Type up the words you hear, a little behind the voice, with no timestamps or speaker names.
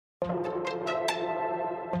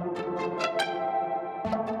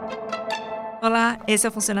Olá, esse é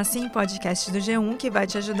o Funciona Assim, podcast do G1 que vai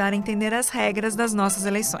te ajudar a entender as regras das nossas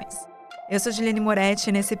eleições. Eu sou Juliane Moretti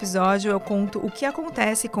e nesse episódio eu conto o que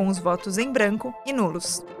acontece com os votos em branco e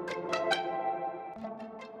nulos.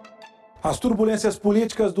 As turbulências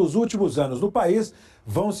políticas dos últimos anos no país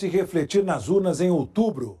vão se refletir nas urnas em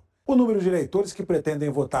outubro. O número de eleitores que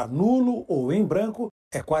pretendem votar nulo ou em branco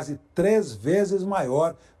é quase 3 vezes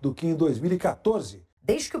maior do que em 2014.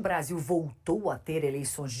 Desde que o Brasil voltou a ter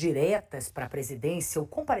eleições diretas para a presidência, o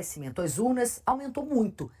comparecimento às urnas aumentou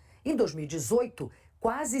muito. Em 2018,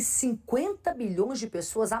 quase 50 milhões de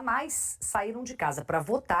pessoas a mais saíram de casa para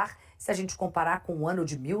votar, se a gente comparar com o ano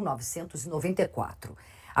de 1994.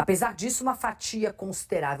 Apesar disso, uma fatia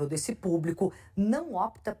considerável desse público não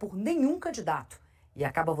opta por nenhum candidato e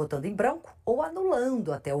acaba votando em branco ou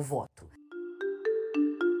anulando até o voto.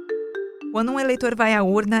 Quando um eleitor vai à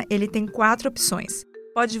urna, ele tem 4 opções.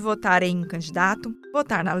 Pode votar em um candidato,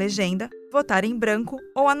 votar na legenda, votar em branco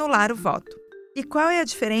ou anular o voto. E qual é a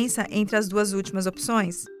diferença entre as duas últimas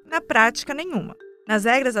opções? Na prática, nenhuma. Nas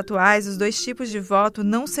regras atuais, os 2 tipos de voto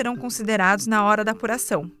não serão considerados na hora da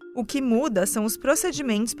apuração. O que muda são os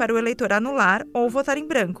procedimentos para o eleitor anular ou votar em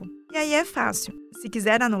branco. E aí é fácil. Se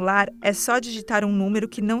quiser anular, é só digitar um número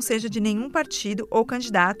que não seja de nenhum partido ou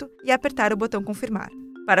candidato e apertar o botão confirmar.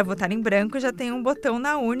 Para votar em branco, já tem um botão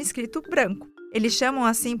na urna escrito branco. Eles chamam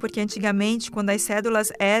assim porque antigamente, quando as cédulas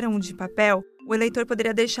eram de papel, o eleitor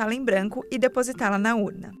poderia deixá-la em branco e depositá-la na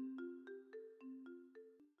urna.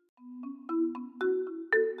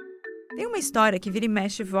 Tem uma história que vira e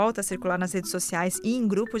mexe e volta a circular nas redes sociais e em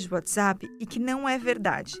grupos de WhatsApp e que não é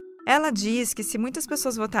verdade. Ela diz que se muitas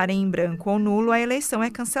pessoas votarem em branco ou nulo, a eleição é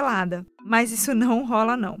cancelada. Mas isso não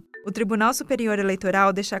rola não. O Tribunal Superior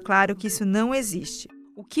Eleitoral deixa claro que isso não existe.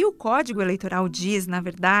 O que o Código Eleitoral diz, na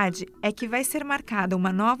verdade, é que vai ser marcada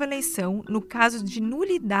uma nova eleição no caso de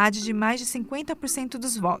nulidade de mais de 50%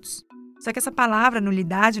 dos votos. Só que essa palavra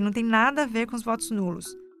nulidade não tem nada a ver com os votos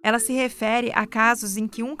nulos. Ela se refere a casos em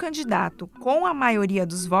que um candidato, com a maioria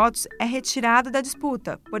dos votos, é retirado da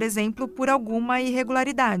disputa, por exemplo, por alguma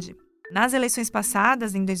irregularidade. Nas eleições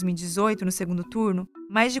passadas, em 2018, no segundo turno,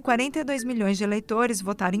 mais de 42 milhões de eleitores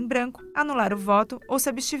votaram em branco, anularam o voto ou se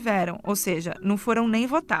abstiveram, ou seja, não foram nem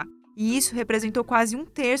votar. E isso representou quase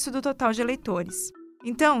 1/3 do total de eleitores.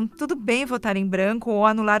 Então, tudo bem votar em branco ou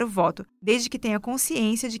anular o voto, desde que tenha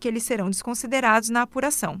consciência de que eles serão desconsiderados na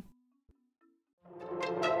apuração.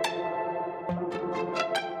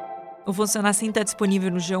 O Funciona Assim está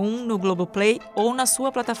disponível no G1, no Globoplay ou na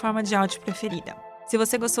sua plataforma de áudio preferida. Se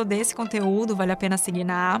você gostou desse conteúdo, vale a pena seguir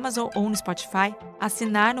na Amazon ou no Spotify,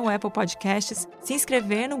 assinar no Apple Podcasts, se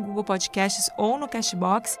inscrever no Google Podcasts ou no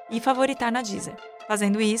Cashbox e favoritar na Deezer.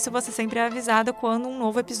 Fazendo isso, você sempre é avisado quando um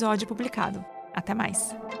novo episódio é publicado. Até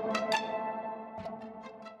mais!